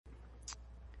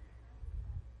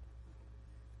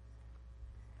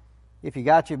If you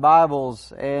got your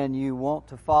Bibles and you want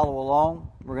to follow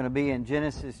along, we're going to be in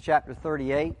Genesis chapter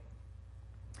 38.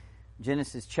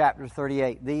 Genesis chapter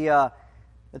 38. The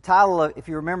title of, if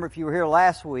you remember, if you were here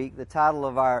last week, the title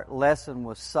of our lesson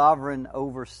was Sovereign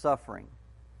Over Suffering.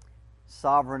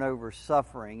 Sovereign over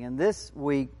suffering. And this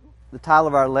week, the title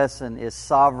of our lesson is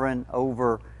Sovereign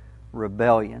Over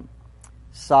Rebellion.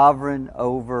 Sovereign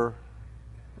over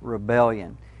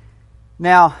rebellion.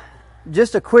 Now,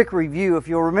 just a quick review. If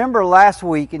you'll remember last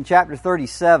week in chapter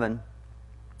 37,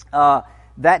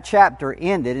 that chapter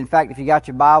ended. In fact, if you got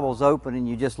your Bibles open and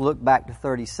you just look back to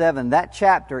 37, that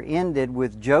chapter ended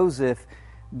with Joseph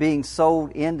being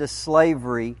sold into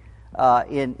slavery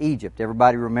in Egypt.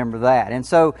 Everybody remember that. And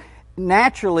so,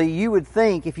 naturally, you would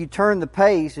think if you turn the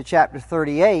page to chapter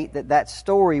 38 that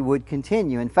story would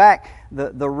continue. In fact,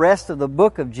 the rest of the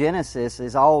book of Genesis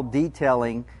is all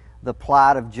detailing the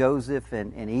plight of Joseph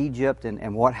in Egypt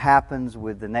and what happens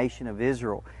with the nation of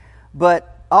Israel.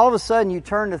 But all of a sudden you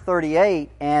turn to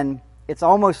 38 and it's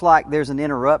almost like there's an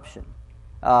interruption.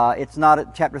 It's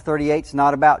not chapter 38 is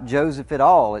not about Joseph at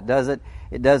all. It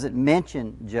doesn't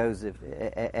mention Joseph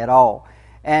at all.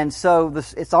 And so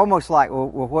it's almost like, well,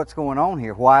 what's going on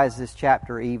here? Why is this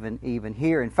chapter even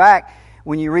here? In fact,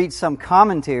 when you read some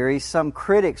commentaries, some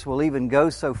critics will even go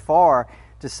so far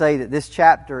to say that this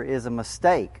chapter is a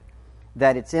mistake,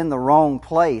 that it's in the wrong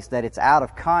place, that it's out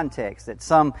of context, that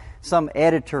some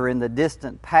editor in the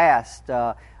distant past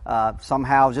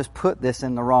somehow just put this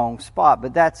in the wrong spot.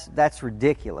 But that's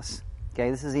ridiculous.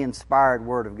 Okay, this is the inspired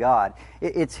Word of God.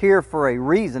 It's here for a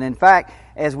reason. In fact,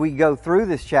 as we go through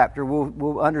this chapter,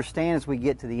 we'll understand as we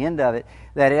get to the end of it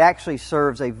that it actually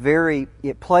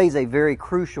it plays a very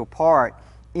crucial part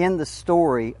in the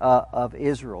story of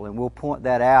Israel, and we'll point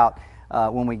that out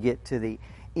when we get to the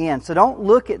end. So don't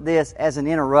look at this as an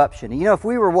interruption. You know, if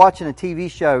we were watching a TV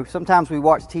show, sometimes we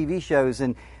watch TV shows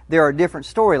and there are different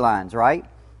storylines, right?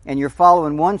 And you're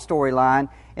following one storyline,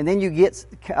 and then you get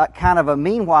kind of a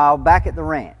meanwhile back at the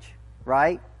ranch,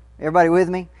 right? Everybody with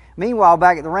me? Meanwhile,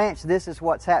 back at the ranch, this is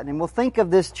what's happening. Well, think of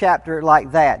this chapter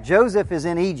like that. Joseph is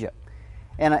in Egypt,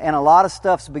 and a lot of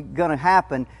stuff's going to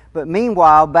happen, but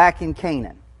meanwhile, back in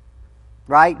Canaan,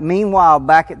 right? Meanwhile,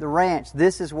 back at the ranch,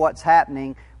 this is what's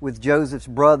happening with Joseph's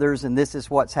brothers, and this is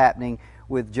what's happening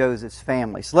with Joseph's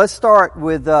family. So let's start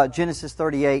with Genesis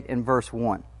 38 and verse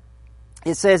 1.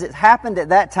 It says, "It happened at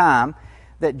that time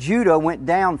that Judah went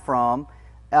down from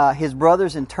his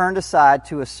brothers and turned aside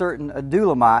to a certain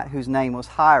Adullamite whose name was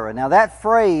Hira." Now that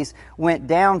phrase, "went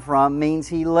down from," means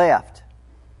he left.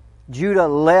 Judah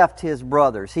left his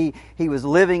brothers. He was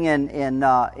living in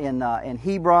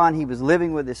Hebron. He was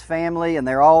living with his family, and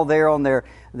they're all there on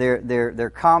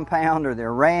their compound or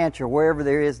their ranch or wherever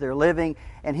there is they're living.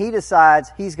 And he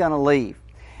decides he's going to leave,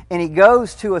 and he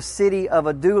goes to a city of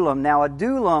Adullam. Now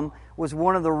Adullam was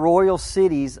one of the royal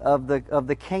cities of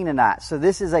the Canaanites. So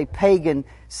this is a pagan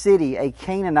city, a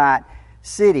Canaanite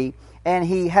city. And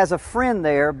he has a friend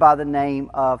there by the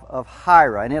name of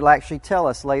Hira. And it'll actually tell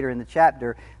us later in the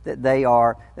chapter that they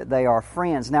are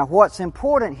friends. Now what's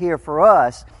important here for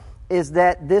us is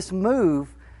that this move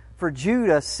for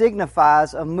Judah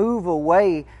signifies a move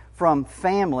away from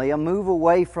family, a move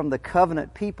away from the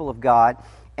covenant people of God,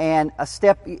 and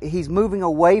he's moving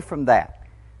away from that.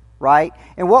 Right?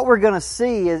 And what we're going to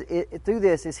see through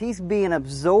this is he's being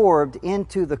absorbed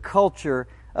into the culture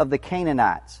of the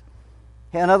Canaanites.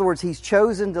 In other words, he's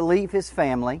chosen to leave his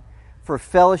family for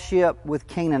fellowship with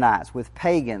Canaanites, with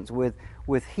pagans,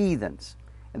 with heathens.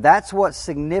 And that's what's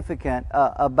significant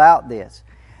about this.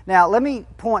 Now, let me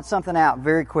point something out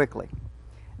very quickly.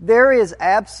 There is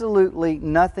absolutely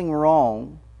nothing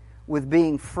wrong with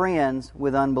being friends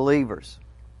with unbelievers,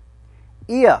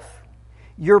 if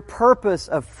your purpose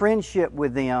of friendship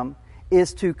with them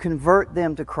is to convert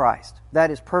them to Christ.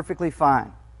 That is perfectly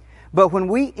fine. But when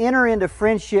we enter into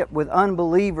friendship with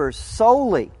unbelievers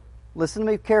solely, listen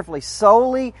to me carefully,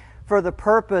 solely for the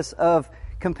purpose of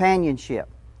companionship,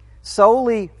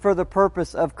 solely for the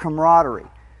purpose of camaraderie,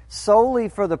 solely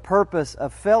for the purpose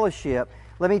of fellowship,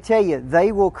 let me tell you,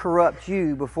 they will corrupt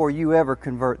you before you ever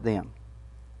convert them.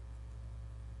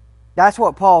 That's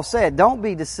what Paul said. Don't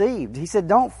be deceived. He said,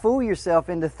 don't fool yourself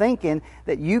into thinking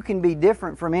that you can be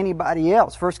different from anybody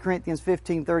else. 1 Corinthians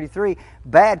 15:33,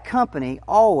 bad company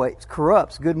always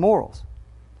corrupts good morals.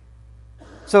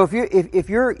 So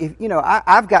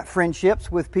I've got friendships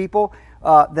with people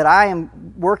that I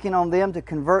am working on them to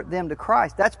convert them to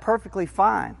Christ. That's perfectly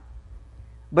fine.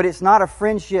 But it's not a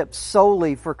friendship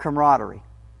solely for camaraderie.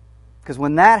 Because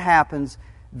when that happens,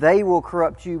 they will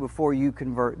corrupt you before you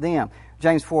convert them.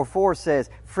 James 4:4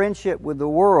 says, friendship with the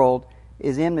world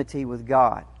is enmity with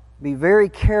God. Be very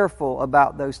careful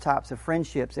about those types of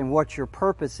friendships and what your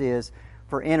purpose is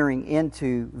for entering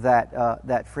into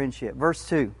that friendship. Verse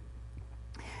 2.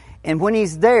 And when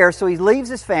he's there, so he leaves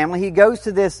his family, he goes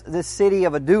to this city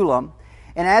of Adullam,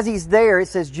 and as he's there, it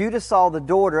says, Judah saw the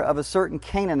daughter of a certain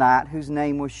Canaanite whose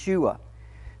name was Shua.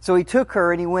 So he took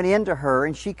her and he went into her,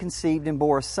 and she conceived and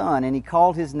bore a son, and he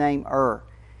called his name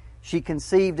She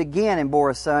conceived again and bore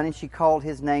a son, and she called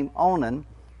his name Onan.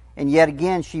 And yet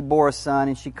again she bore a son,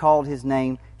 and she called his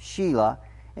name Shelah.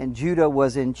 And Judah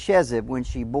was in Chezib when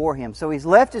she bore him. So he's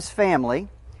left his family.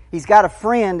 He's got a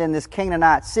friend in this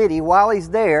Canaanite city. While he's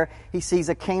there, he sees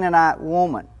a Canaanite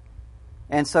woman.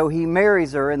 And so he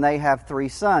marries her, and they have 3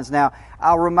 sons. Now,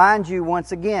 I'll remind you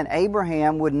once again,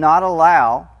 Abraham would not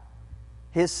allow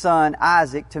his son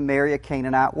Isaac to marry a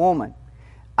Canaanite woman.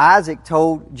 Isaac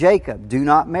told Jacob, do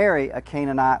not marry a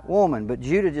Canaanite woman. But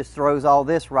Judah just throws all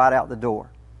this right out the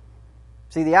door.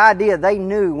 See, the idea, they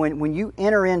knew when you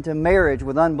enter into marriage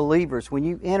with unbelievers, when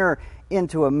you enter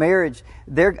into a marriage,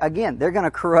 they're going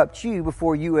to corrupt you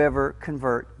before you ever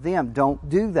convert them. Don't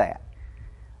do that.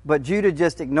 But Judah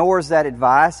just ignores that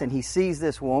advice, and he sees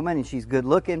this woman, and she's good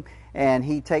looking, and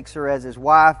he takes her as his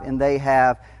wife, and they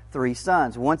have 3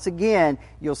 sons. Once again,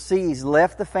 you'll see he's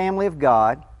left the family of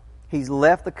God. He's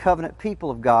left the covenant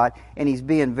people of God, and he's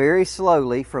being very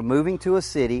slowly, from moving to a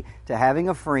city to having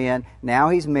a friend. Now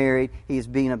he's married. He's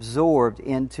being absorbed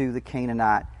into the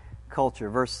Canaanite culture.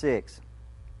 Verse 6.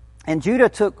 And Judah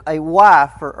took a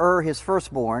wife for his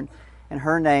firstborn, and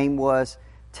her name was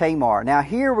Tamar. Now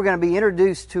here we're going to be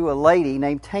introduced to a lady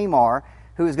named Tamar,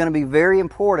 who is going to be very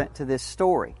important to this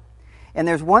story. And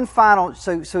there's one final,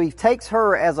 so he takes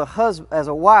her as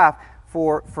a wife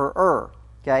for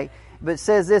okay? But it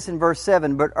says this in verse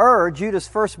 7, But Judah's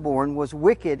firstborn, was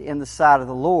wicked in the sight of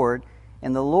the Lord,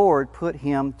 and the Lord put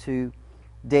him to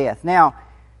death. Now,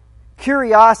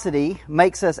 curiosity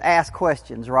makes us ask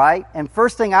questions, right? And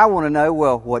first thing I want to know,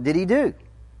 well, what did he do?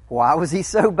 Why was he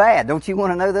so bad? Don't you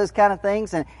want to know those kind of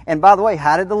things? And by the way,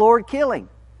 how did the Lord kill him?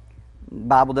 The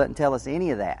Bible doesn't tell us any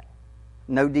of that.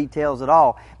 No details at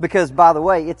all. Because, by the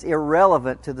way, it's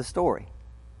irrelevant to the story.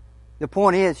 The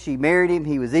point is, she married him,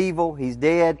 he was evil, he's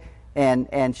dead,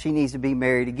 and she needs to be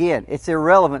married again. It's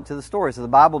irrelevant to the story. So the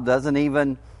Bible doesn't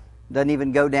even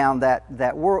go down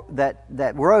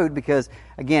that road because,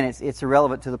 again, it's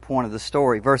irrelevant to the point of the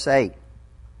story. Verse 8.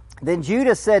 Then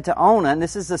Judah said to Onan,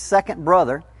 this is the second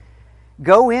brother,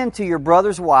 Go in to your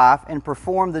brother's wife and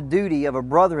perform the duty of a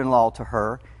brother-in-law to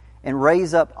her, and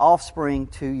raise up offspring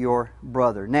to your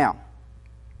brother. Now,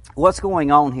 what's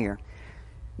going on here?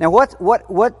 Now,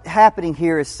 what's happening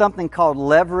here is something called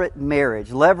levirate marriage.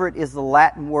 Levirate is the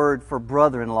Latin word for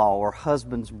brother-in-law or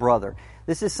husband's brother.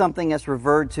 This is something that's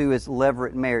referred to as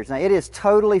levirate marriage. Now, it is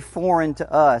totally foreign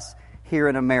to us here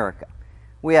in America.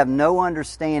 We have no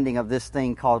understanding of this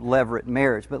thing called levirate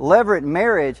marriage. But levirate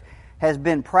marriage has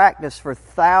been practiced for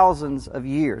thousands of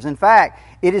years. In fact,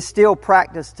 it is still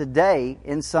practiced today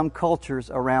in some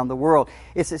cultures around the world.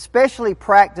 It's especially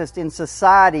practiced in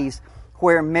societies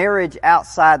where marriage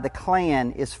outside the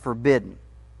clan is forbidden.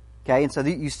 Okay, and so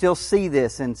you still see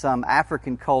this in some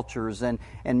African cultures and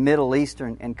Middle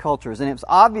Eastern and cultures. And it was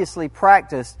obviously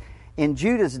practiced in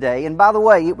Judah's day. And by the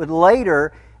way, it would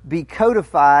later be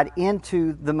codified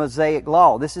into the Mosaic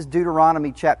Law. This is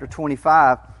Deuteronomy chapter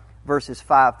 25, verses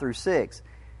 5 through 6.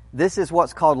 This is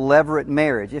what's called levirate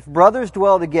marriage. If brothers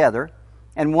dwell together,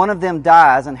 and one of them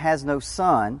dies and has no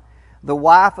son, the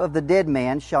wife of the dead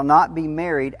man shall not be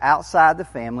married outside the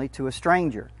family to a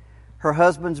stranger. Her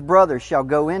husband's brother shall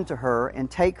go into her and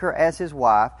take her as his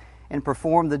wife and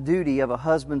perform the duty of a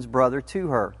husband's brother to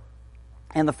her.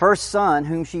 And the first son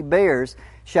whom she bears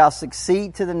shall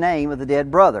succeed to the name of the dead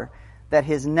brother, that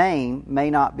his name may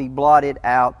not be blotted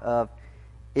out of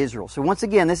Israel. So once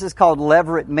again, this is called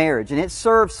levirate marriage, and it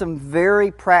serves some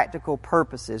very practical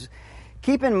purposes.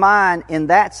 Keep in mind, in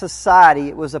that society,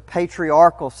 it was a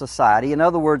patriarchal society. In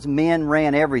other words, men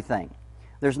ran everything.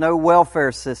 There's no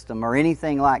welfare system or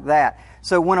anything like that.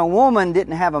 So when a woman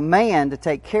didn't have a man to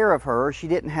take care of her, or she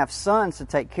didn't have sons to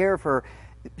take care of her,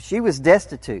 she was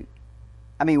destitute.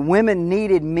 I mean, women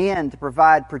needed men to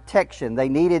provide protection. They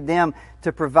needed them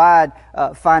to provide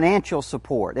financial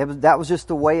support. That was just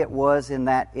the way it was in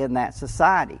that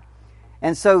society.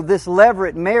 And so this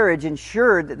levirate marriage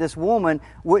ensured that this woman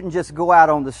wouldn't just go out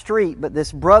on the street, but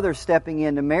this brother stepping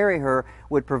in to marry her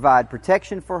would provide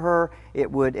protection for her.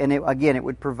 It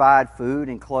would provide food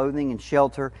and clothing and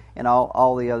shelter and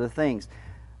all the other things.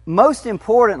 Most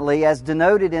importantly, as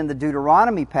denoted in the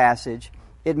Deuteronomy passage,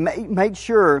 it made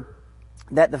sure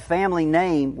that the family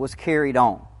name was carried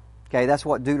on. Okay, that's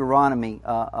what Deuteronomy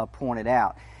pointed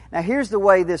out. Now here's the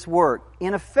way this worked.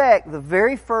 In effect, the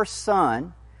very first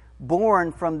son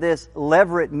born from this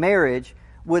levirate marriage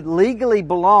would legally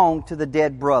belong to the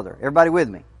dead brother. Everybody with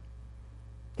me?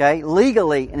 Okay?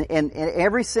 Legally, in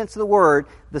every sense of the word,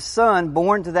 the son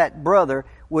born to that brother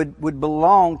would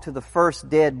belong to the first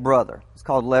dead brother. It's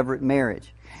called levirate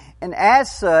marriage. And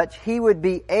as such, he would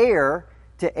be heir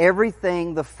to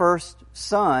everything the first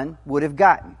son would have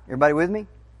gotten. Everybody with me?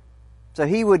 So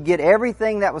he would get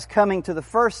everything that was coming to the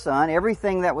first son,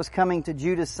 everything that was coming to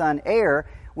Judah's son heir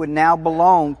would now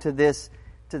belong to this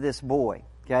boy.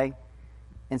 Okay?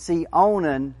 And see,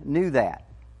 Onan knew that.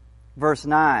 Verse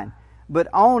 9. But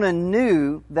Onan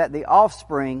knew that the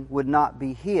offspring would not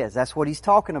be his. That's what he's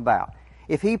talking about.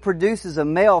 If he produces a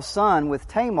male son with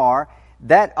Tamar,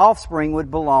 that offspring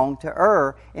would belong to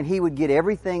Ur, and he would get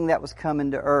everything that was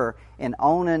coming to Ur. And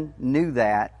Onan knew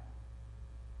that,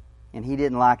 and he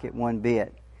didn't like it one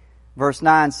bit. Verse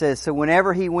 9 says, so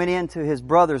whenever he went into his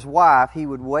brother's wife, he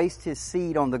would waste his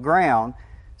seed on the ground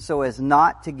so as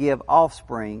not to give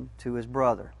offspring to his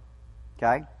brother.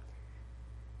 Okay?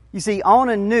 You see,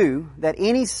 Onan knew that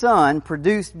any son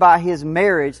produced by his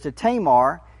marriage to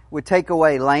Tamar would take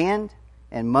away land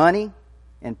and money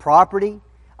and property,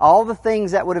 all the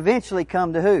things that would eventually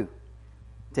come to who?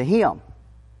 To him.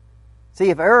 See,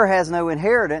 if Ur has no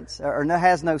inheritance or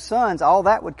has no sons, all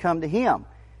that would come to him.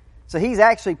 So he's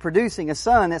actually producing a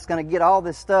son that's going to get all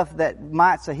this stuff that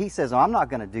might, so he says, oh, I'm not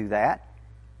going to do that.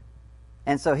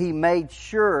 And so he made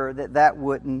sure that that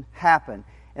wouldn't happen.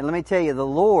 And let me tell you, the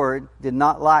Lord did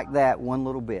not like that one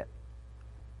little bit.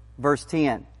 Verse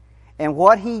 10. And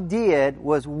what he did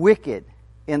was wicked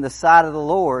in the sight of the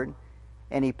Lord,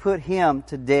 and he put him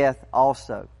to death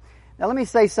also. Now let me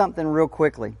say something real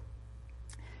quickly.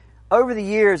 Over the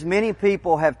years, many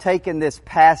people have taken this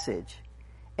passage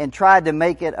and tried to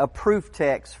make it a proof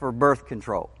text for birth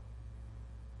control,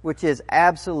 which is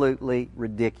absolutely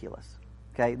ridiculous.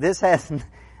 Okay, this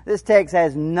text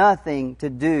has nothing to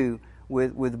do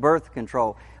with birth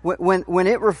control. When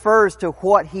it refers to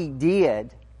what he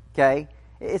did, okay,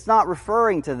 it's not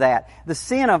referring to that. The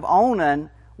sin of Onan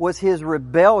was his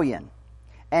rebellion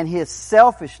and his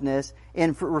selfishness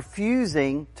in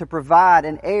refusing to provide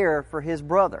an heir for his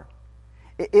brother.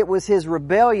 It was his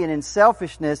rebellion and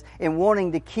selfishness in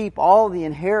wanting to keep all the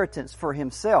inheritance for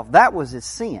himself. That was his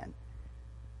sin.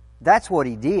 That's what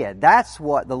he did. That's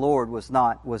what the Lord was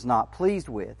not pleased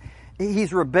with.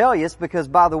 He's rebellious because,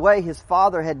 by the way, his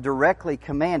father had directly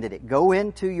commanded it. Go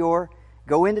into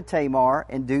Tamar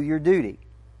and do your duty.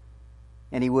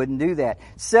 And he wouldn't do that.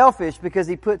 Selfish because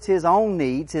he puts his own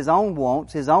needs, his own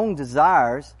wants, his own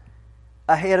desires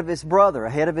ahead of his brother,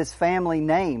 ahead of his family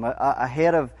name,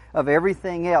 ahead of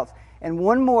everything else. And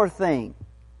one more thing,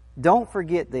 don't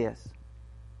forget this.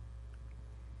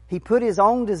 He put his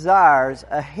own desires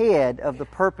ahead of the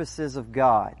purposes of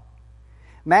God.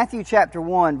 Matthew chapter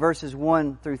 1 verses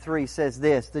 1 through 3 says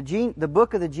this, the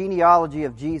book of the genealogy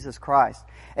of Jesus Christ.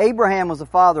 Abraham was the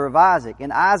father of Isaac,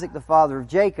 and Isaac the father of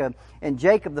Jacob, and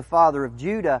Jacob the father of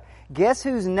Judah. Guess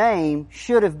whose name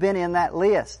should have been in that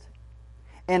list?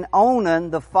 And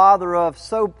Onan, the father of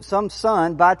some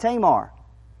son by Tamar.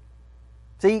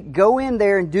 See, go in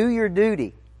there and do your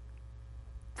duty.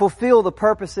 Fulfill the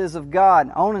purposes of God.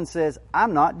 And Onan says,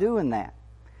 I'm not doing that.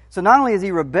 So not only is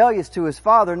he rebellious to his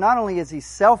father, not only is he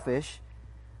selfish,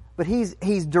 but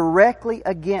he's directly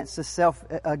against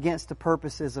the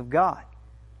purposes of God.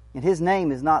 And his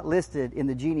name is not listed in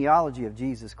the genealogy of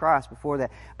Jesus Christ before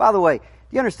that. By the way, do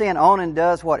you understand Onan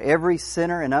does what every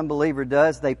sinner and unbeliever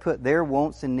does? They put their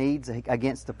wants and needs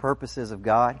against the purposes of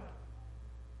God.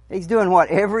 He's doing what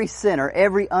every sinner,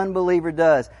 every unbeliever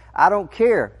does. I don't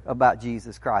care about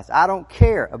Jesus Christ. I don't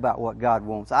care about what God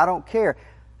wants. I don't care.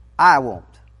 I won't.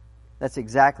 That's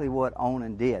exactly what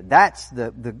Onan did. That's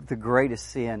the greatest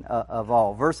sin of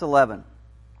all. Verse 11.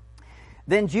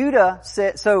 Then Judah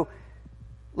said, so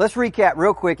let's recap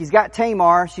real quick. He's got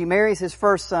Tamar. She marries his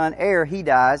first son, he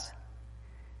dies.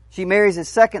 She marries his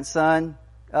second son,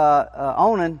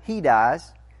 Onan, he dies.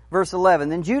 Verse 11.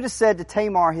 Then Judah said to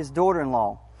Tamar, his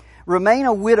daughter-in-law, remain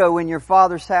a widow in your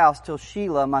father's house till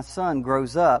Shelah, my son,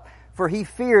 grows up, for he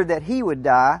feared that he would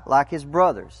die like his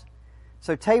brothers.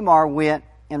 So Tamar went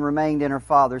and remained in her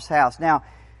father's house. Now,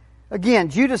 again,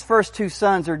 Judah's first two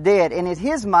sons are dead, and in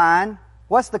his mind,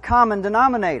 what's the common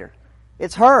denominator?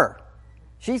 It's her.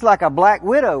 She's like a black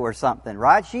widow or something,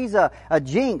 right? She's a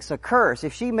jinx, a curse.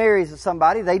 If she marries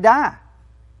somebody, they die.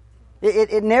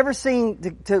 It never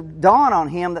seemed to dawn on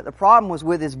him that the problem was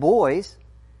with his boys.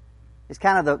 It's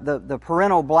kind of the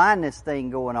parental blindness thing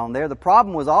going on there. The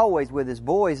problem was always with his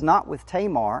boys, not with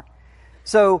Tamar.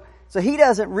 So So he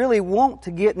doesn't really want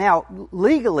to get, now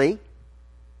legally,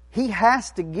 he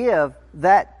has to give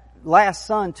that last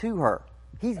son to her.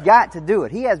 He's got to do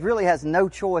it. He really has no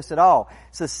choice at all.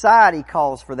 Society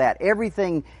calls for that.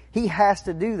 Everything, he has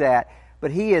to do that,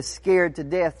 but he is scared to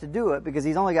death to do it because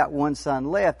he's only got one son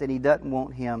left and he doesn't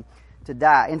want him to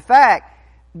die. In fact,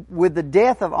 with the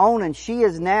death of Onan, she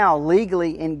is now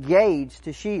legally engaged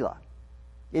to Shelah.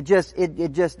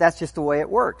 That's just the way it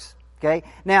works. Okay?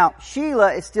 Now,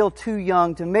 Shelah is still too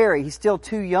young to marry. He's still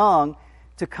too young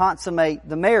to consummate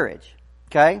the marriage.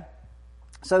 Okay?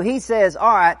 So he says,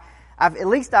 all right, at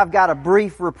least I've got a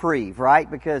brief reprieve, right?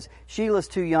 Because Shelah's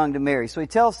too young to marry. So he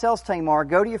tells Tamar,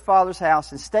 go to your father's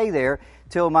house and stay there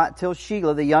till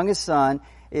Shelah, the youngest son,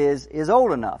 is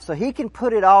old enough. So he can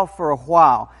put it off for a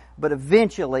while, but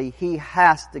eventually he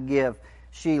has to give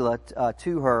Shelah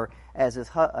to her as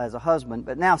a husband.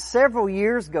 But now several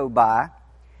years go by,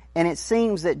 and it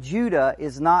seems that Judah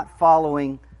is not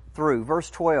following through. Verse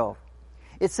 12.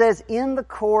 It says, in the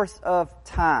course of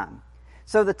time.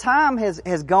 So the time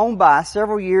has gone by,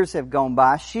 several years have gone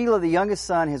by. Shelah, the youngest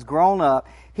son, has grown up.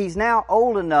 He's now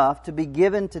old enough to be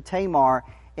given to Tamar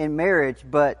in marriage,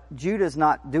 but Judah's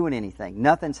not doing anything.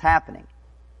 Nothing's happening.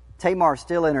 Tamar's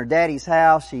still in her daddy's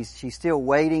house. She's still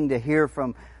waiting to hear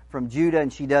from Judah,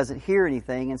 and she doesn't hear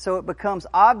anything. And so it becomes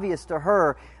obvious to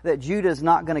her that Judah's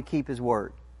not going to keep his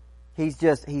word.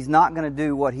 He's not going to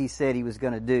do what he said he was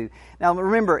going to do. Now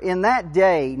remember, in that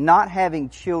day, not having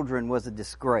children was a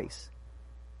disgrace.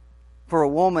 For a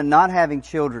woman, not having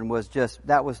children was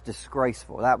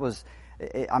disgraceful. That was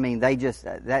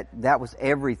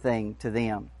everything to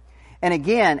them. And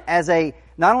again,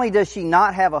 not only does she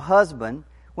not have a husband,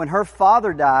 when her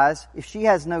father dies, if she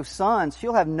has no sons,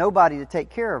 she'll have nobody to take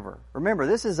care of her. Remember,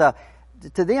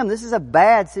 to them, this is a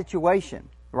bad situation,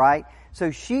 right?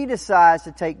 So she decides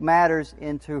to take matters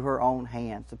into her own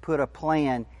hands, to put a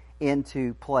plan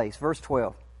into place. Verse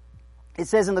 12. It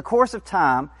says, in the course of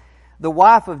time, the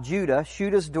wife of Judah,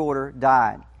 Shudah's daughter,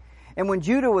 died. And when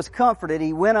Judah was comforted,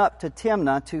 he went up to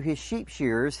Timnah to his sheep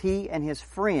shearers, he and his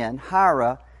friend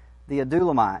Hira the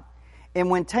Adullamite. And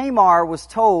when Tamar was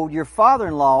told, your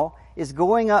father-in-law is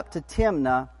going up to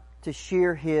Timnah to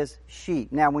shear his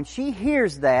sheep. Now, when she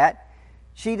hears that,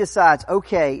 she decides,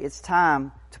 okay, it's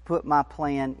time to put my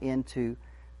plan into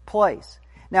place.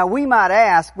 Now, we might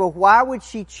ask, well, why would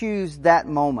she choose that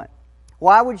moment?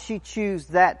 Why would she choose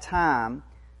that time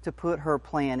to put her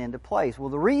plan into place? Well,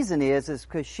 the reason is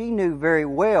because she knew very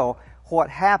well what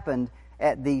happened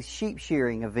at these sheep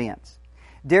shearing events.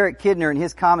 Derricke Kidner, in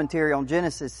his commentary on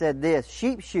Genesis, said this: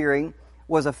 sheep shearing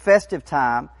was a festive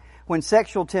time when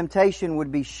sexual temptation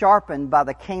would be sharpened by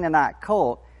the Canaanite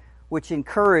cult, which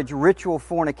encouraged ritual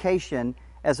fornication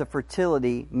as a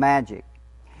fertility magic.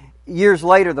 Years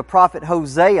later, the prophet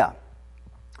Hosea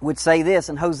would say this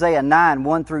in Hosea 9,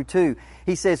 1 through 2.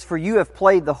 He says, for you have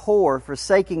played the whore,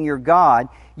 forsaking your God.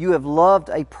 You have loved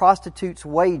a prostitute's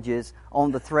wages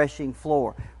on the threshing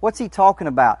floor. What's he talking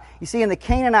about? You see, in the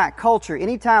Canaanite culture,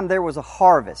 anytime there was a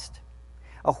harvest,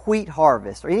 a wheat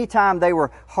harvest, or anytime they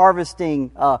were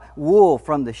harvesting wool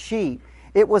from the sheep,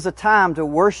 it was a time to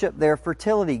worship their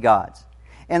fertility gods.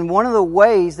 And one of the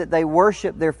ways that they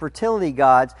worshiped their fertility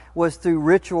gods was through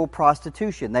ritual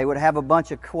prostitution. They would have a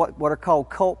bunch of what are called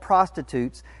cult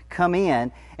prostitutes come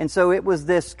in. And so it was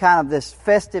this kind of this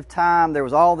festive time. There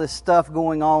was all this stuff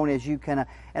going on, as you can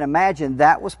imagine.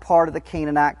 That was part of the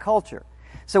Canaanite culture.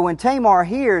 So when Tamar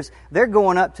hears they're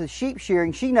going up to sheep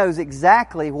shearing, she knows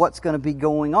exactly what's going to be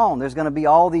going on. There's going to be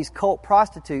all these cult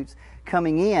prostitutes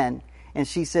coming in. And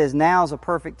she says, now's a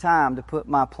perfect time to put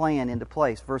my plan into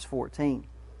place. Verse 14.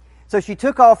 So she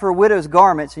took off her widow's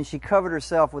garments and she covered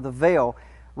herself with a veil,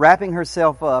 wrapping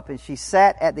herself up, and she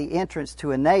sat at the entrance to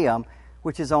Enaim,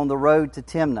 which is on the road to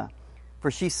Timnah.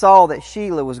 For she saw that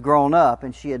Shelah was grown up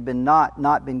and she had been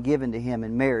not been given to him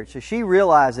in marriage. So she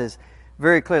realizes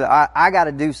very clearly, I got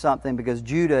to do something because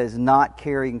Judah is not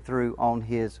carrying through on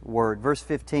his word. Verse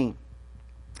 15.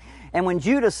 And when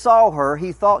Judah saw her,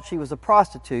 he thought she was a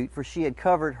prostitute, for she had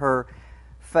covered her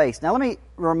face. Now let me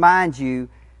remind you,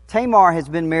 Tamar has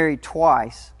been married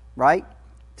twice, right,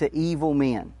 to evil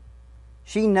men.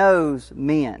 She knows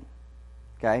men.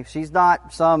 Okay, she's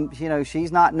not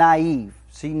she's not naive.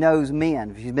 She knows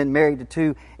men. She's been married to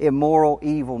two immoral,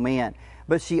 evil men.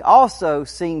 But she also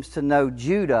seems to know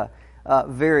Judah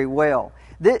very well.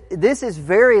 This is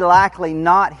very likely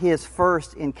not his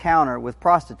first encounter with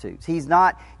prostitutes. He's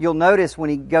not. You'll notice when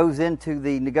he goes into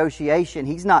the negotiation,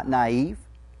 he's not naive.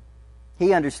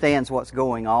 He understands what's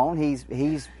going on.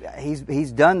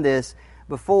 He's done this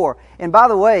before. And by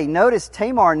the way, notice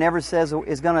Tamar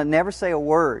is going to never say a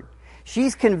word.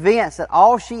 She's convinced that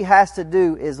all she has to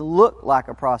do is look like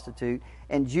a prostitute,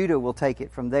 and Judah will take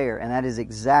it from there. And that is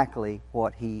exactly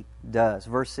what he does.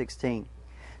 Verse 16.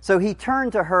 So he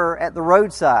turned to her at the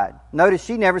roadside. Notice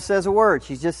she never says a word.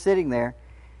 She's just sitting there.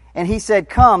 And he said,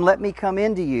 "Come, let me come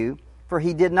into you," for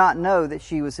he did not know that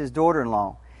she was his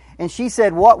daughter-in-law. And she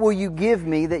said, "What will you give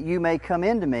me that you may come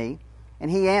into me?" And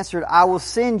he answered, "I will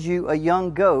send you a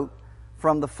young goat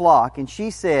from the flock." And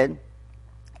she said,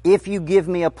 "If you give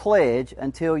me a pledge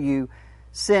until you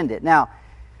send it." Now,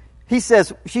 she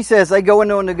says they go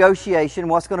into a negotiation.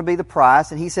 What's going to be the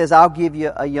price? And he says, "I'll give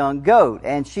you a young goat."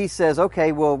 And she says,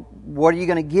 "Okay, well, what are you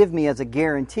going to give me as a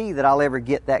guarantee that I'll ever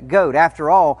get that goat?" After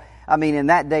all, I mean, in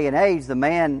that day and age, the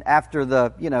man, after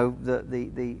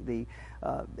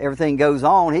everything goes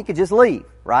on, he could just leave,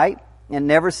 right? And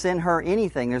never send her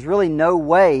anything. There's really no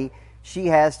way she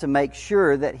has to make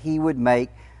sure that he would make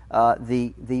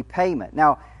the payment.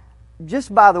 Now,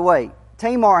 just by the way,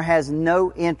 Tamar has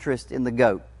no interest in the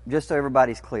goat, just so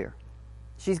everybody's clear.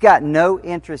 She's got no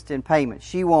interest in payment.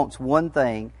 She wants one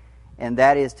thing, and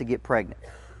that is to get pregnant.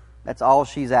 That's all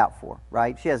she's out for,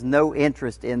 right? She has no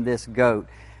interest in this goat.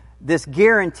 This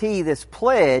guarantee, this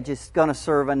pledge, is going to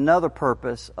serve another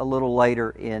purpose a little later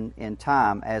in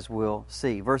time, as we'll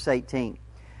see. Verse 18.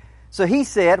 So he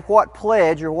said, "What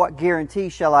pledge or what guarantee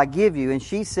shall I give you?" And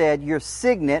she said, "Your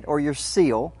signet or your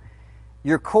seal,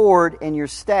 your cord and your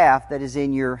staff that is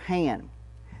in your hand."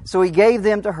 So he gave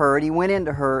them to her, and he went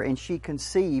into her, and she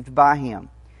conceived by him.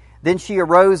 Then she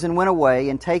arose and went away,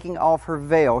 and taking off her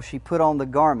veil, she put on the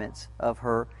garments of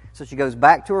her. So she goes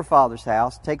back to her father's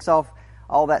house, takes off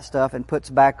all that stuff, and puts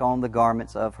back on the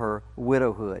garments of her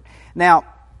widowhood. Now,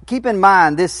 keep in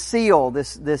mind, this seal,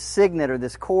 this signet, or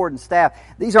this cord and staff,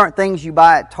 these aren't things you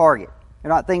buy at Target. They're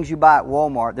not things you buy at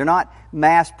Walmart. They're not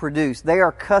mass-produced. They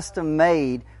are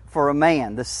custom-made for a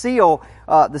man. The seal,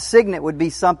 the signet would be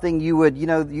something you would,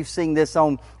 you've seen this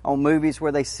on movies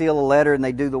where they seal a letter and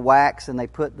they do the wax and they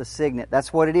put the signet.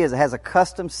 That's what it is. It has a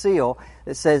custom seal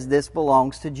that says this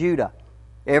belongs to Judah.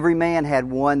 Every man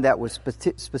had one that was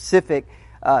specific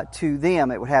to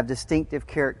them. It would have distinctive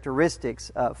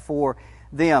characteristics for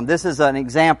them. This is an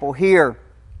example here.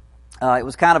 It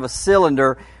was kind of a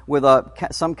cylinder with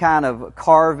some kind of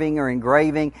carving or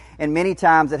engraving, and many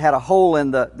times it had a hole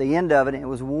in the end of it, and it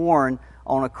was worn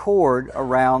on a cord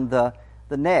around the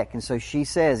neck. And so she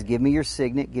says, "Give me your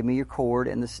signet, give me your cord,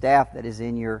 and the staff that is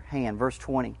in your hand." Verse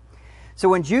 20. So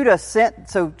when Judah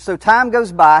so time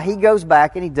goes by, he goes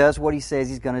back and he does what he says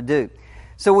he's going to do.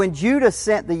 So when Judah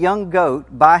sent the young goat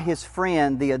by his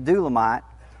friend the Adulamite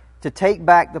to take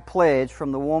back the pledge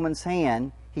from the woman's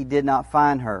hand, he did not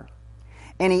find her.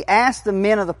 And he asked the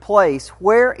men of the place,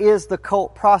 "Where is the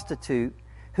cult prostitute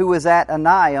who was at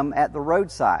Anaim at the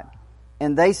roadside?"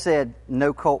 And they said,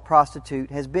 "No cult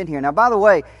prostitute has been here." Now, by the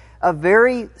way, a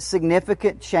very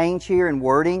significant change here in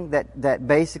wording that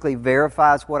basically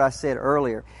verifies what I said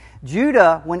earlier.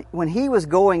 Judah, when he was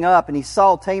going up and he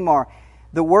saw Tamar,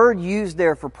 the word used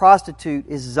there for prostitute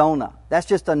is zona. That's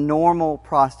just a normal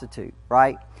prostitute,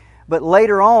 right? But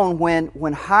later on,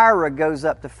 when Hira goes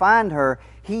up to find her,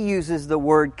 he uses the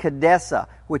word Kadessa,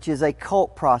 which is a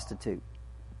cult prostitute.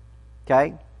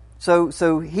 Okay? So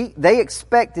they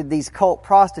expected these cult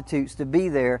prostitutes to be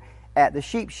there at the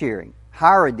sheep shearing.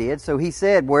 Hira did. So he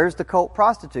said, "Where's the cult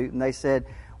prostitute?" And they said,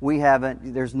 "We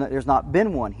haven't. There's not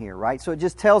been one here." Right? So it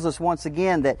just tells us once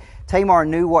again that Tamar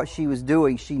knew what she was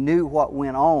doing. She knew what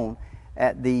went on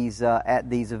at these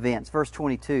events. Verse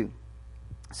 22.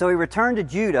 So he returned to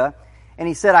Judah, and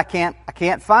he said, I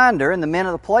can't find her. And the men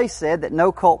of the place said that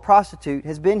no cult prostitute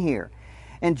has been here.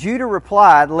 And Judah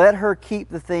replied, "Let her keep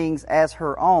the things as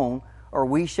her own, or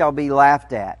we shall be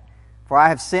laughed at. For I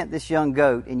have sent this young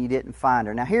goat, and you didn't find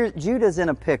her." Now here, Judah's in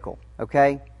a pickle,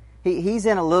 okay? He's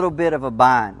in a little bit of a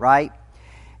bind, right?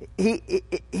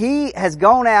 He has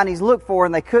gone out and he's looked for her,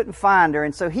 and they couldn't find her.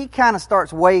 And so he kind of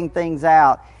starts weighing things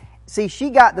out. See,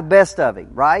 she got the best of him,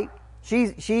 right?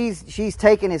 She's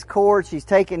taken his cord, she's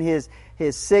taken his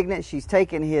signet, she's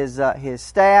taken his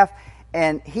staff,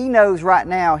 and he knows right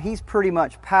now he's pretty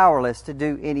much powerless to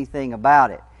do anything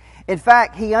about it. In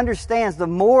fact, he understands the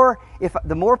more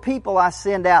people I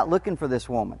send out looking for this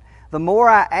woman, the more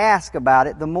I ask about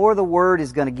it, the more the word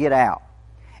is going to get out.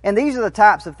 And these are the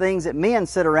types of things that men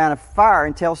sit around a fire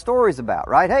and tell stories about,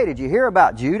 right? "Hey, did you hear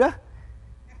about Judah?"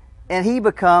 And he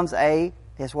becomes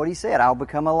that's what he said, "I'll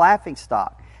become a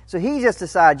laughingstock." So he just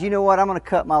decides, you know what, I'm going to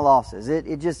cut my losses.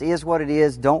 It just is what it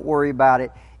is. Don't worry about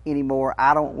it anymore.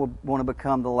 I don't want to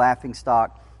become the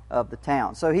laughingstock of the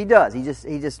town. So he does. He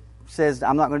just says,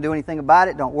 "I'm not going to do anything about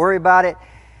it. Don't worry about it."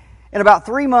 And about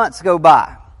 3 months go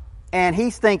by. And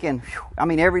he's thinking,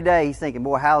 every day he's thinking,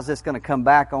 boy, how's this going to come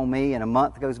back on me? And a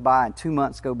month goes by, and 2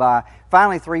 months go by.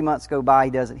 Finally, 3 months go by.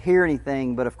 He doesn't hear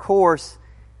anything. But of course,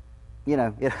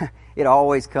 it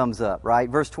always comes up, right?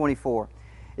 Verse 24.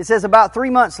 It says, about 3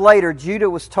 months later, Judah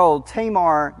was told,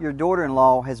 Tamar, your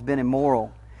daughter-in-law, has been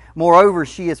immoral. Moreover,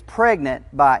 she is pregnant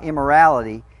by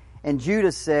immorality. And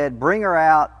Judah said, bring her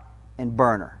out and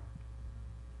burn her.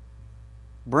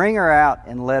 Bring her out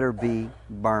and let her be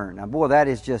burned. Now, boy, that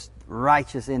is just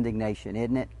righteous indignation,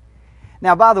 isn't it?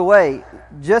 Now, by the way,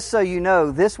 just so you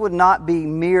know, this would not be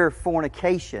mere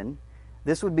fornication.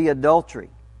 This would be adultery.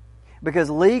 Because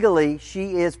legally,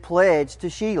 she is pledged to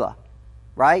Shelah,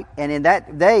 right? And in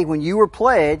that day, when you were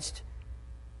pledged,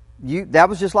 that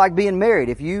was just like being married.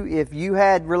 If you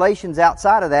had relations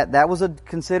outside of that, that was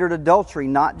considered adultery,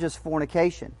 not just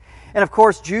fornication. And of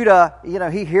course, Judah,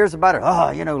 he hears about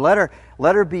it.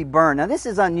 Let her be burned. Now, this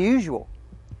is unusual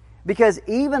because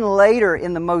even later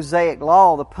in the Mosaic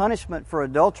law, the punishment for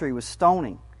adultery was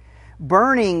stoning.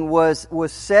 Burning was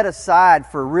set aside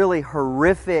for really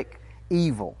horrific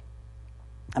evil.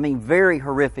 Very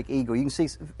horrific evil. You can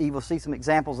see some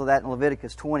examples of that in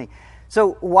Leviticus 20.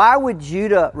 So why would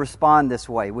Judah respond this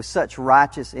way with such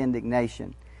righteous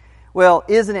indignation? Well,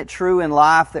 isn't it true in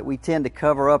life that we tend to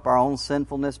cover up our own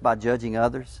sinfulness by judging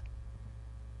others?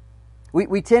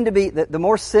 We tend to be, the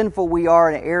more sinful we are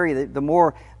in an area, the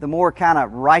more kind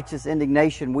of righteous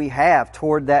indignation we have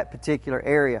toward that particular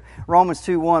area. Romans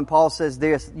 2:1, Paul says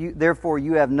this, therefore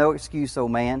you have no excuse, O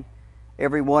man,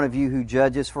 every one of you who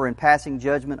judges, for in passing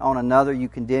judgment on another you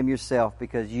condemn yourself,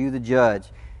 because you, the judge,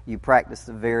 you practice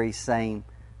the very same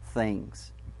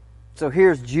things. So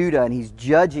here's Judah, and he's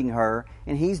judging her,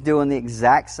 and he's doing the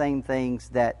exact same things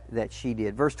that she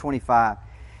did. Verse 25.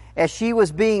 As she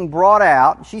was being brought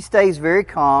out, she stays very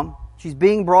calm. She's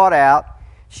being brought out.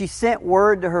 She sent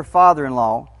word to her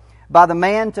father-in-law, by the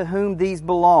man to whom these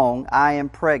belong, I am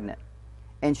pregnant.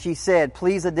 And she said,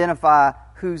 please identify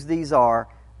whose these are,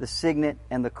 the signet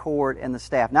and the cord and the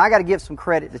staff. Now I got to give some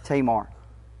credit to Tamar.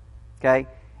 Okay?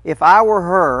 If I were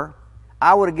her,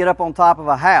 I would have get up on top of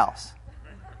a house.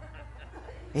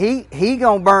 He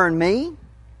gonna burn me?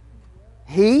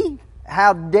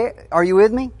 How dare, are you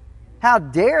with me? How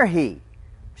dare he?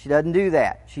 She doesn't do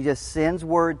that. She just sends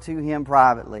word to him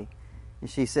privately. And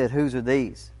she said, whose are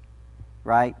these?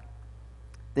 Right?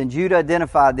 Then Judah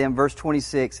identified them, verse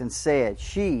 26, and said,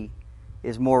 she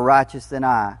is more righteous than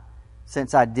I,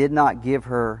 since I did not give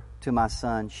her to my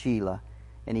son Shelah,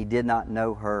 and he did not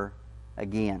know her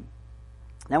again.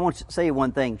 Now I want to say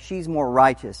one thing. She's more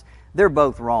righteous. They're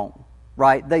both wrong.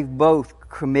 Right? They've both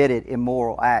committed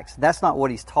immoral acts. That's not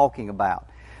what he's talking about.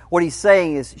 What he's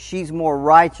saying is she's more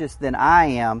righteous than I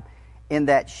am in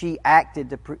that she acted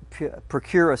to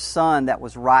procure a son that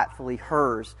was rightfully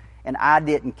hers, and I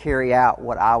didn't carry out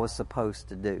what I was supposed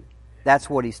to do. That's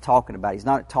what he's talking about. He's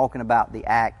not talking about the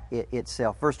act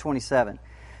itself. Verse 27.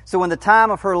 So when the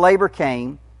time of her labor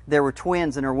came, there were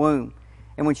twins in her womb.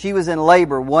 And when she was in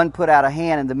labor, one put out a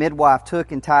hand, and the midwife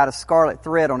took and tied a scarlet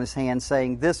thread on his hand,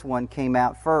 saying, this one came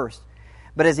out first.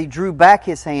 But as he drew back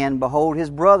his hand, behold, his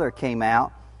brother came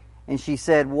out. And she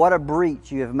said, what a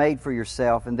breach you have made for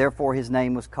yourself. And therefore his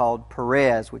name was called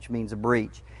Perez, which means a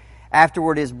breach.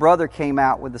 Afterward his brother came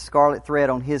out with the scarlet thread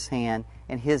on his hand,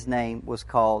 and his name was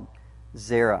called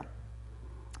Zerah.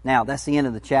 Now, that's the end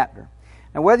of the chapter.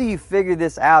 Now, whether you figure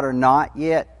this out or not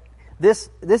yet, this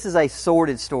is a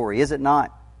sordid story, is it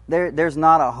not? There's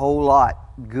not a whole lot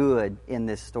good in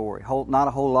this story, not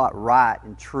a whole lot right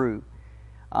and true.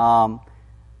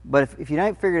 But if you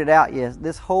don't figure it out yet,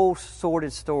 this whole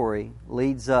sordid story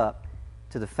leads up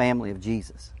to the family of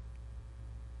Jesus.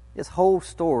 This whole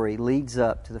story leads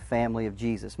up to the family of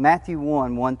Jesus. Matthew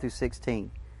 1 through 16.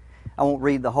 I won't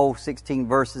read the whole 16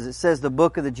 verses. It says, the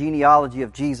book of the genealogy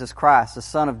of Jesus Christ, the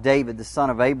son of David, the son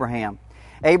of Abraham.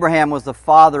 Abraham was the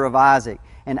father of Isaac,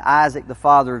 and Isaac the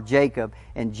father of Jacob,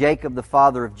 and Jacob the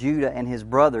father of Judah and his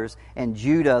brothers, and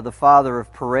Judah the father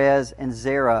of Perez and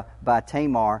Zerah by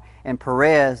Tamar, and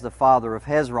Perez the father of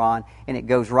Hezron. And it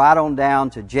goes right on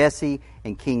down to Jesse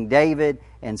and King David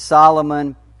and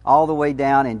Solomon, all the way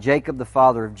down, and Jacob the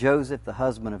father of Joseph, the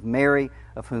husband of Mary,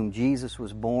 of whom Jesus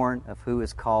was born, of who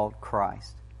is called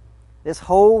Christ. This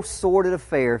whole sordid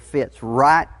affair fits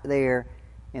right there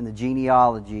in the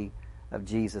genealogy of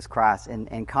Jesus Christ.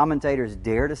 And commentators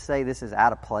dare to say this is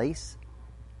out of place.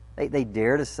 They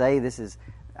dare to say this is...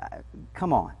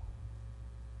 come on.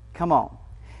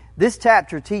 This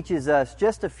chapter teaches us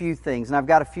just a few things, and I've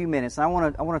got a few minutes, and I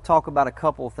want to talk about a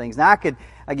couple of things. Now, I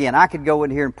could go in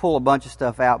here and pull a bunch of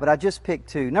stuff out, but I just picked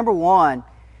two. Number one,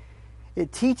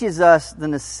 It teaches us the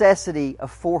necessity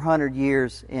of 400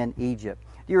 years in Egypt.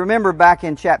 Do you remember back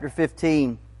in chapter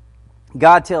 15,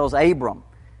 God tells Abram,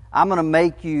 I'm going to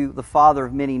make you the father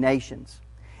of many nations.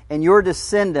 And your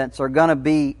descendants are going to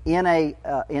be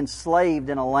enslaved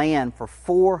in a land for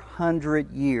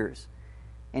 400 years.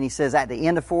 And he says, at the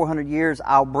end of 400 years,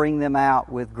 I'll bring them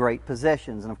out with great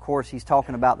possessions. And of course, he's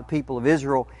talking about the people of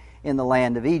Israel in the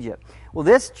land of Egypt. Well,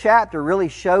 this chapter really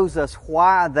shows us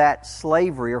why that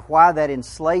slavery or why that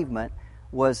enslavement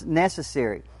was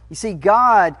necessary. You see,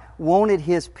 God wanted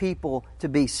His people to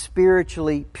be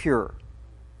spiritually pure.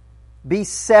 Be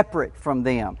separate from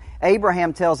them.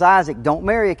 Abraham tells Isaac, don't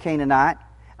marry a Canaanite.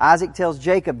 Isaac tells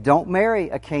Jacob, don't marry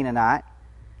a Canaanite.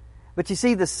 But you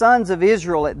see, the sons of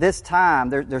Israel at this time,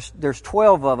 there's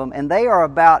 12 of them, and they are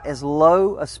about as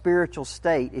low a spiritual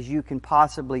state as you can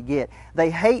possibly get.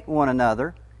 They hate one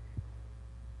another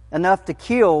enough to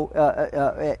kill,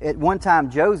 at one time,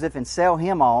 Joseph and sell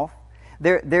him off.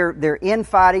 They're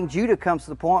infighting. Judah comes to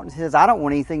the point and says, I don't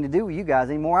want anything to do with you guys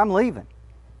anymore. I'm leaving.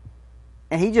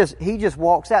 And he just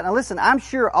walks out. Now listen, I'm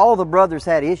sure all the brothers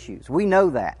had issues. We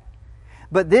know that.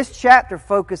 But this chapter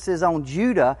focuses on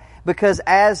Judah because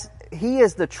as he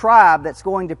is the tribe that's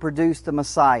going to produce the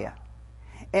Messiah.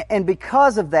 And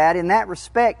because of that, in that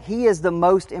respect, he is the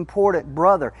most important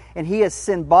brother. And he is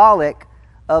symbolic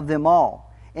of them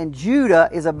all. And Judah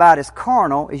is about as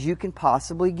carnal as you can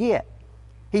possibly get.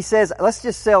 He says, let's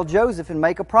just sell Joseph and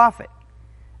make a profit.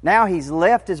 Now he's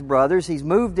left his brothers. He's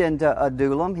moved into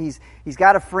Adullam. He's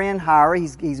got a friend, Hira.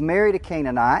 He's married a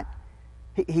Canaanite.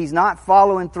 He's not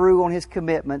following through on his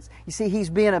commitments. You see, he's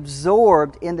being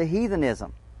absorbed into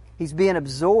heathenism. He's being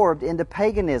absorbed into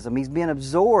paganism. He's being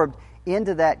absorbed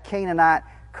into that Canaanite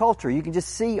culture. You can just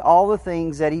see all the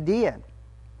things that he did.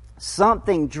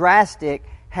 Something drastic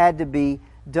had to be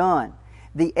done.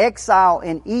 The exile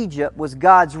in Egypt was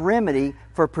God's remedy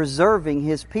for preserving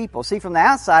His people. See, from the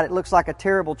outside it looks like a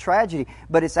terrible tragedy,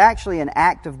 but it's actually an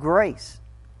act of grace.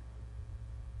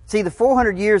 See, the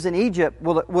 400 years in Egypt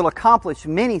will accomplish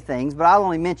many things, but I'll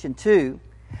only mention two.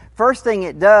 First thing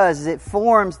it does is it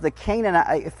forms the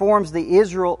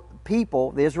Israel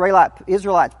people, the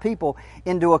Israelites people,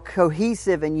 into a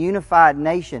cohesive and unified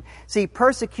nation. See,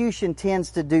 persecution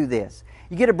tends to do this.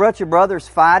 You get a bunch of brothers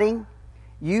fighting.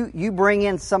 You bring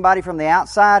in somebody from the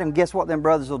outside, and guess what them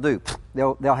brothers will do?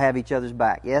 They'll have each other's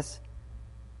back. Yes?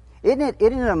 Isn't it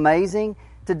amazing?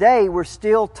 Today we're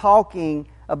still talking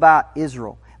about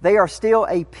Israel. They are still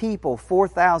a people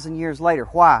 4,000 years later.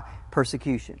 Why?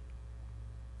 Persecution.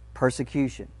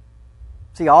 Persecution.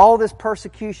 See, all this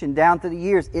persecution down through the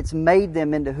years, it's made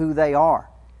them into who they are.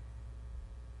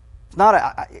 It's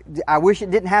not. I wish it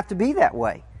didn't have to be that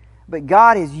way. But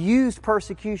God has used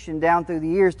persecution down through the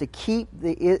years to keep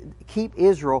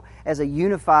Israel as a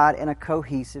unified and a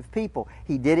cohesive people.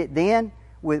 He did it then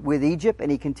with Egypt,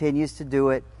 and He continues to do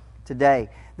it today.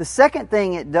 The second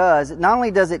thing it does, not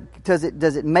only does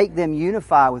it make them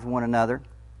unify with one another,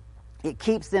 it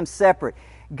keeps them separate.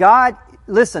 God,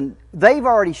 listen, they've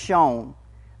already shown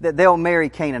that they'll marry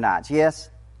Canaanites. Yes.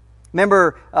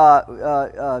 Remember,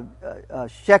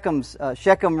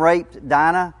 Shechem raped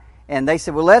Dinah. And they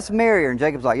said, well, let's marry her. And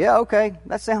Jacob's like, yeah, okay,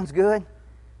 that sounds good.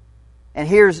 And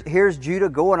here's Judah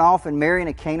going off and marrying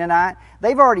a Canaanite.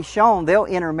 They've already shown they'll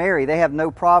intermarry. They have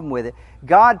no problem with it.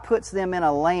 God puts them in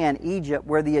a land, Egypt,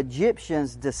 where the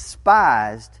Egyptians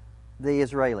despised the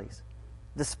Israelis.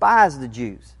 Despised the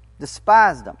Jews.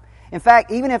 Despised them. In fact,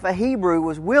 even if a Hebrew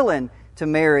was willing to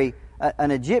marry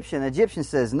an Egyptian, the Egyptian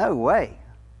says, no way.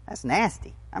 That's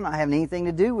nasty. I'm not having anything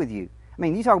to do with you. I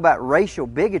mean, you talk about racial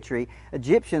bigotry.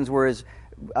 Egyptians were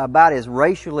about as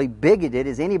racially bigoted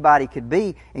as anybody could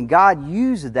be, and God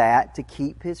used that to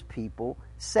keep His people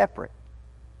separate.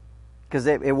 Because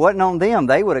it wasn't on them.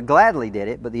 They would have gladly did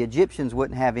it, but the Egyptians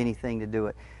wouldn't have anything to do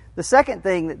it. The second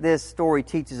thing that this story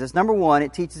teaches us, number one,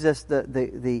 it teaches us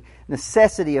the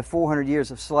necessity of 400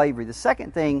 years of slavery. The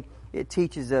second thing it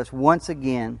teaches us, once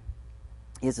again,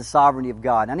 is the sovereignty of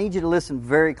God. I need you to listen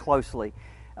very closely,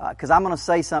 because I'm going to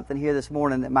say something here this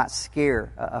morning that might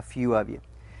scare a few of you.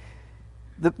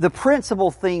 The principal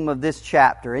theme of this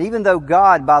chapter, even though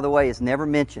God, by the way, is never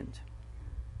mentioned,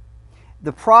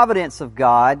 the providence of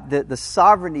God, the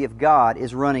sovereignty of God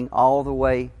is running all the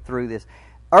way through this.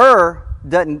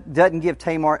 Doesn't give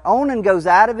Tamar. Onan goes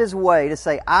out of his way to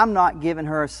say, I'm not giving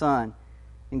her a son.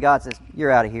 And God says,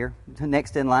 you're out of here.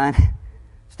 Next in line.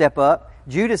 Step up.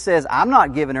 Judah says, I'm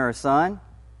not giving her a son.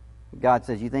 God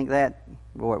says, you think that?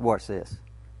 Watch this.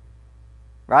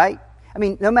 Right? I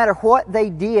mean, no matter what they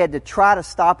did to try to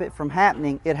stop it from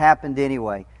happening, it happened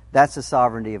anyway. That's the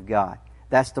sovereignty of God.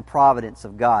 That's the providence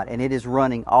of God. And it is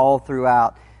running all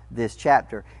throughout this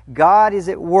chapter. God is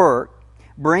at work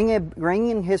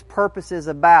bringing His purposes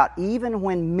about even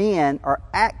when men are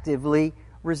actively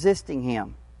resisting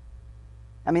Him.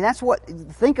 I mean,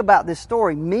 think about this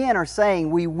story. Men are saying,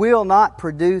 we will not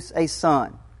produce a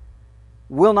son.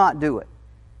 Will not do it.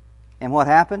 And what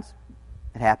happens?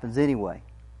 It happens anyway.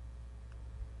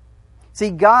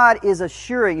 See, God is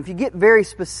assuring, if you get very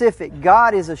specific,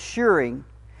 God is assuring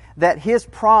that His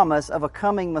promise of a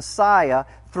coming Messiah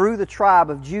through the tribe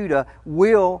of Judah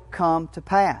will come to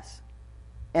pass.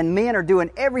 And men are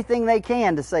doing everything they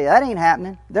can to say, that ain't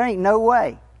happening. There ain't no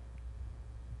way.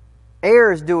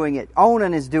 Er is doing it.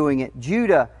 Onan is doing it.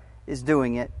 Judah is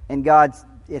doing it. And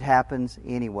it happens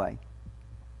anyway.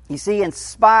 You see, in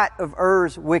spite of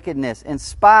Er's wickedness, in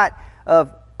spite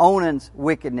of Onan's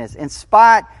wickedness, in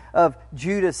spite of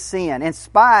Judah's sin, in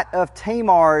spite of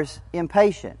Tamar's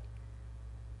impatience,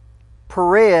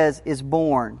 Perez is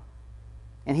born.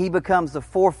 And he becomes the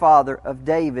forefather of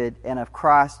David and of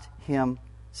Christ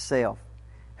Himself.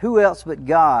 Who else but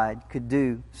God could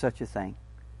do such a thing?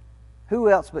 Who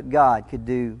else but God could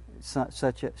do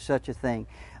such a thing?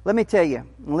 Let me tell you,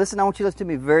 and listen, I want you to listen to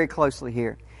me very closely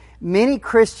here. Many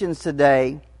Christians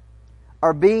today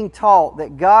are being taught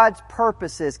that God's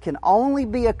purposes can only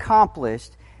be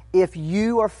accomplished if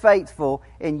you are faithful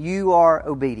and you are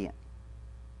obedient.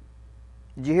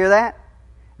 Did you hear that?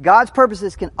 God's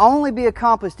purposes can only be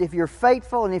accomplished if you're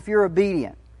faithful and if you're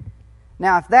obedient.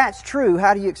 Now, if that's true,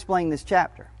 how do you explain this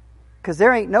chapter? Because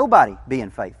there ain't nobody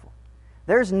being faithful.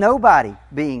 There's nobody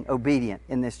being obedient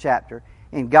in this chapter,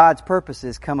 and God's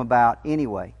purposes come about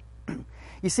anyway.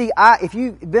 You see, if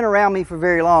you've been around me for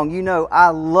very long, you know I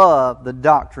love the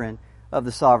doctrine of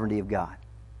the sovereignty of God.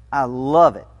 I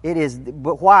love it.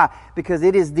 But why? Because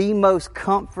it is the most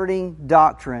comforting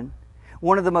doctrine,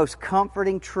 one of the most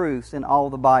comforting truths in all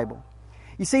the Bible.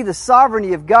 You see, the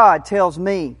sovereignty of God tells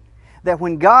me that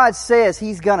when God says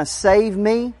He's going to save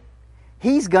me,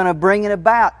 He's going to bring it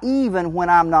about even when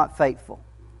I'm not faithful.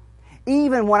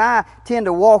 Even when I tend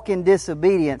to walk in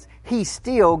disobedience, He's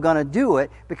still going to do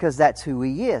it because that's who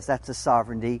He is. That's the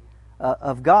sovereignty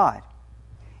of God.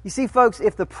 You see, folks,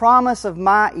 if the promise of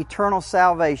my eternal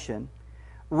salvation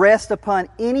rests upon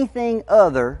anything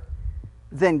other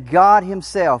than God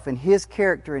Himself and His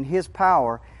character and His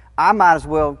power, I might as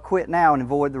well quit now and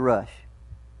avoid the rush.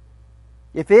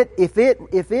 If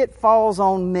it falls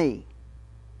on me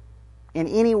in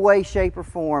any way, shape, or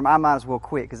form, I might as well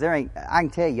quit, because I can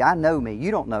tell you, I know me. You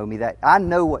don't know me. That I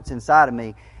know what's inside of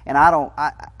me, and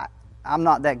I'm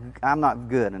not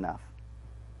good enough.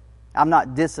 I'm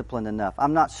not disciplined enough.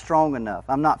 I'm not strong enough.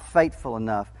 I'm not faithful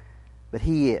enough. But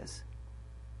He is.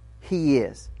 He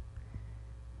is.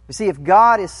 You see, if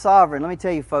God is sovereign, let me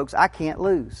tell you, folks, I can't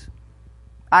lose.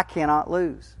 I cannot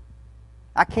lose.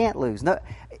 I can't lose. No,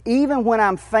 even when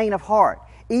I'm faint of heart,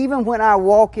 even when I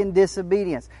walk in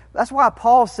disobedience. That's why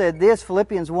Paul said this,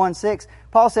 Philippians 1:6.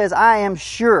 Paul says, I am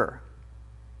sure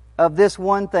of this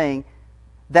one thing,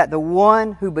 that the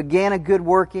one who began a good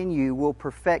work in you will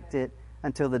perfect it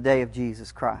until the day of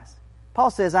Jesus Christ. Paul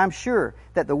says, I'm sure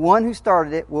that the one who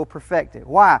started it will perfect it.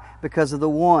 Why? Because of the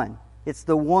one. It's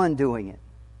the one doing it.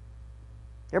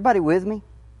 Everybody with me?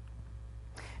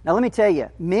 Now let me tell you,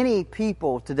 many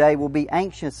people today will be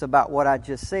anxious about what I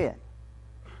just said.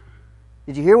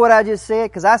 Did you hear what I just said?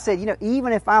 Because I said,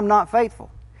 even if I'm not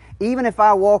faithful, even if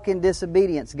I walk in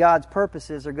disobedience, God's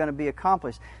purposes are going to be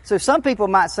accomplished. So some people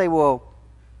might say, well,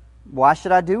 why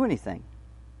should I do anything?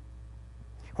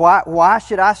 Why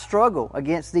should I struggle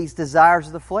against these desires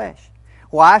of the flesh?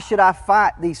 Why should I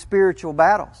fight these spiritual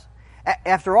battles?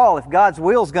 After all, if God's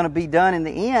will is going to be done in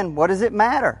the end, what does it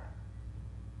matter?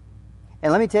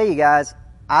 And let me tell you guys,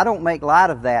 I don't make light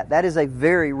of that. That is a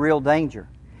very real danger.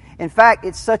 In fact,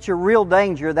 it's such a real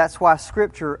danger, that's why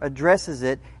Scripture addresses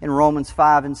it in Romans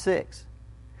 5 and 6.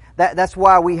 That's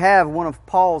why we have one of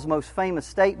Paul's most famous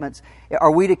statements.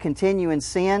 Are we to continue in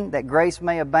sin that grace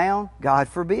may abound? God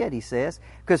forbid, he says.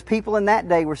 Because people in that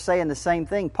day were saying the same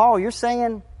thing. Paul, you're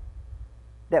saying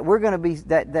that we're going to be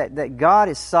that God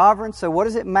is sovereign, so what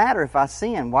does it matter if I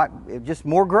sin? Just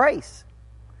more grace.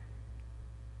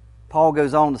 Paul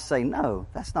goes on to say, no,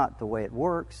 that's not the way it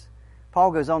works.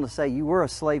 Paul goes on to say, you were a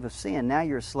slave of sin, now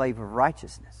you're a slave of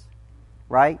righteousness.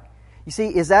 Right? You see,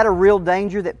 is that a real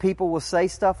danger that people will say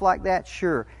stuff like that?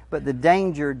 Sure. But the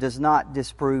danger does not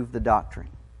disprove the doctrine.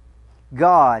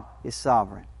 God is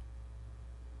sovereign.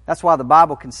 That's why the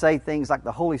Bible can say things like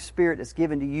the Holy Spirit that's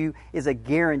given to you is a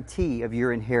guarantee of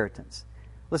your inheritance.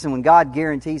 Listen, when God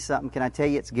guarantees something, can I tell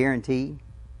you it's guaranteed?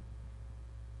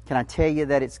 Can I tell you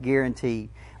that it's guaranteed?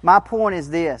 My point is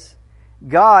this,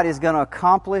 God is going to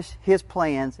accomplish His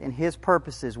plans and His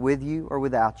purposes with you or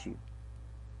without you.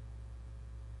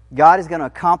 God is going to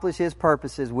accomplish His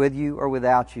purposes with you or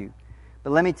without you.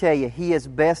 But let me tell you, He is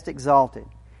best exalted,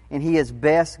 and He is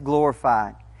best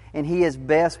glorified, and He is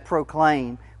best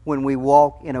proclaimed when we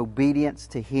walk in obedience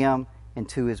to Him and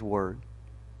to His Word.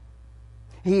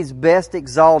 He is best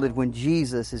exalted when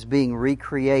Jesus is being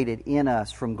recreated in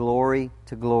us from glory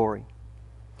to glory.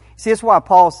 See, that's why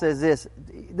Paul says this.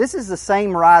 This is the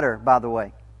same writer, by the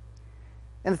way.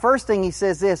 And the first thing he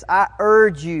says this, I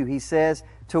urge you, he says,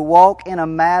 to walk in a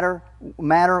manner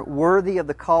worthy of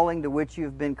the calling to which you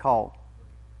have been called.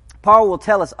 Paul will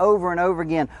tell us over and over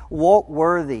again, walk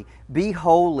worthy, be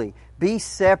holy, be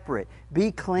separate,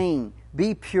 be clean,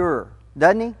 be pure.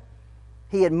 Doesn't he?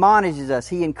 He admonishes us,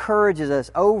 he encourages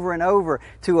us over and over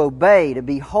to obey, to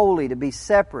be holy, to be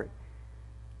separate.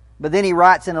 But then he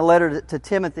writes in a letter to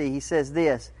Timothy, he says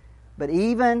this, but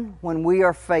even when we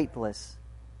are faithless,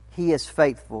 He is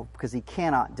faithful because He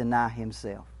cannot deny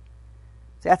Himself.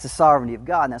 See, that's the sovereignty of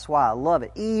God, and that's why I love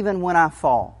it. Even when I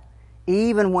fall,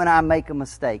 even when I make a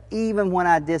mistake, even when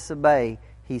I disobey,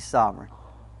 He's sovereign.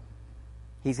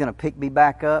 He's going to pick me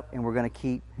back up, and we're going to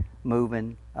keep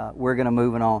moving. We're going to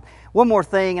move on. One more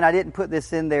thing, and I didn't put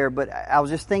this in there, but I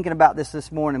was just thinking about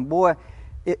this morning. Boy,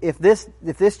 if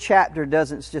this chapter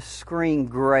doesn't just scream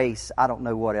grace, I don't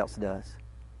know what else does.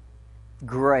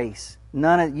 Grace.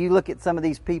 You look at some of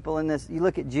these people in this, you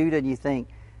look at Judah and you think,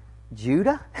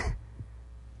 Judah?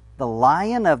 The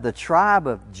Lion of the tribe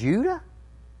of Judah?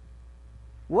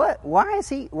 What? Why is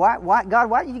he? Why God?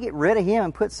 Why did you get rid of him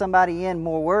and put somebody in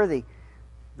more worthy?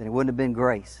 Then it wouldn't have been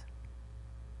grace.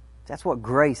 That's what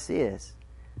grace is.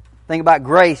 Think about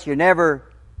grace. You're never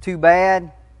too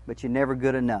bad, but you're never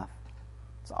good enough.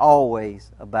 It's always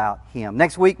about Him.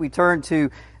 Next week we turn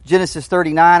to Genesis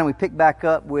 39 and we pick back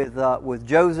up with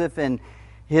Joseph and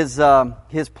his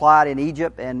plight in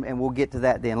Egypt, and we'll get to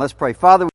that then. Let's pray. Father,